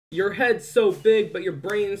Your head's so big, but your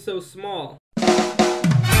brain's so small.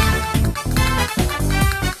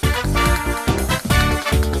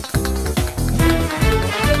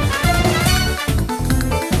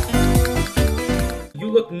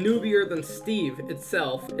 You look noobier than Steve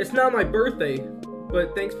itself. It's not my birthday,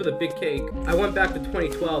 but thanks for the big cake. I went back to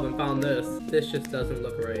 2012 and found this. This just doesn't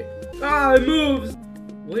look right. Ah, it moves!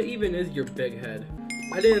 What even is your big head?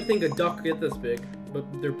 I didn't think a duck could get this big,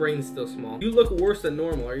 but their brain's still small. You look worse than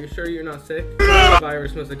normal. Are you sure you're not sick? The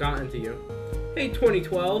virus must have gotten to you. Hey,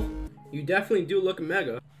 2012. You definitely do look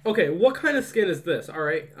mega. Okay, what kind of skin is this?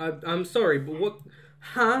 Alright, I'm sorry, but what...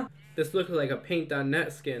 Huh? This looks like a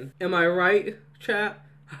paint.net skin. Am I right, chat?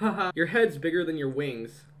 Haha. Your head's bigger than your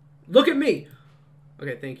wings. Look at me!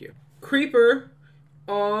 Okay, thank you. Creeper!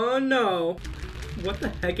 Oh no. What the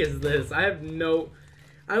heck is this? I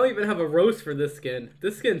don't even have a roast for this skin.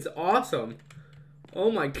 This skin's awesome. Oh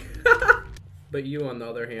my god. But you, on the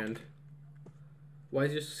other hand. Why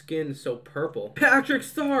is your skin so purple? Patrick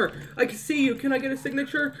Star! I can see you! Can I get a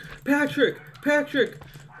signature? Patrick! Patrick!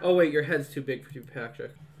 Oh wait, your head's too big for you,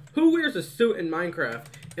 Patrick. Who wears a suit in Minecraft?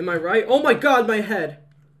 Am I right? Oh my god, my head!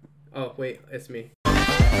 Oh wait, it's me.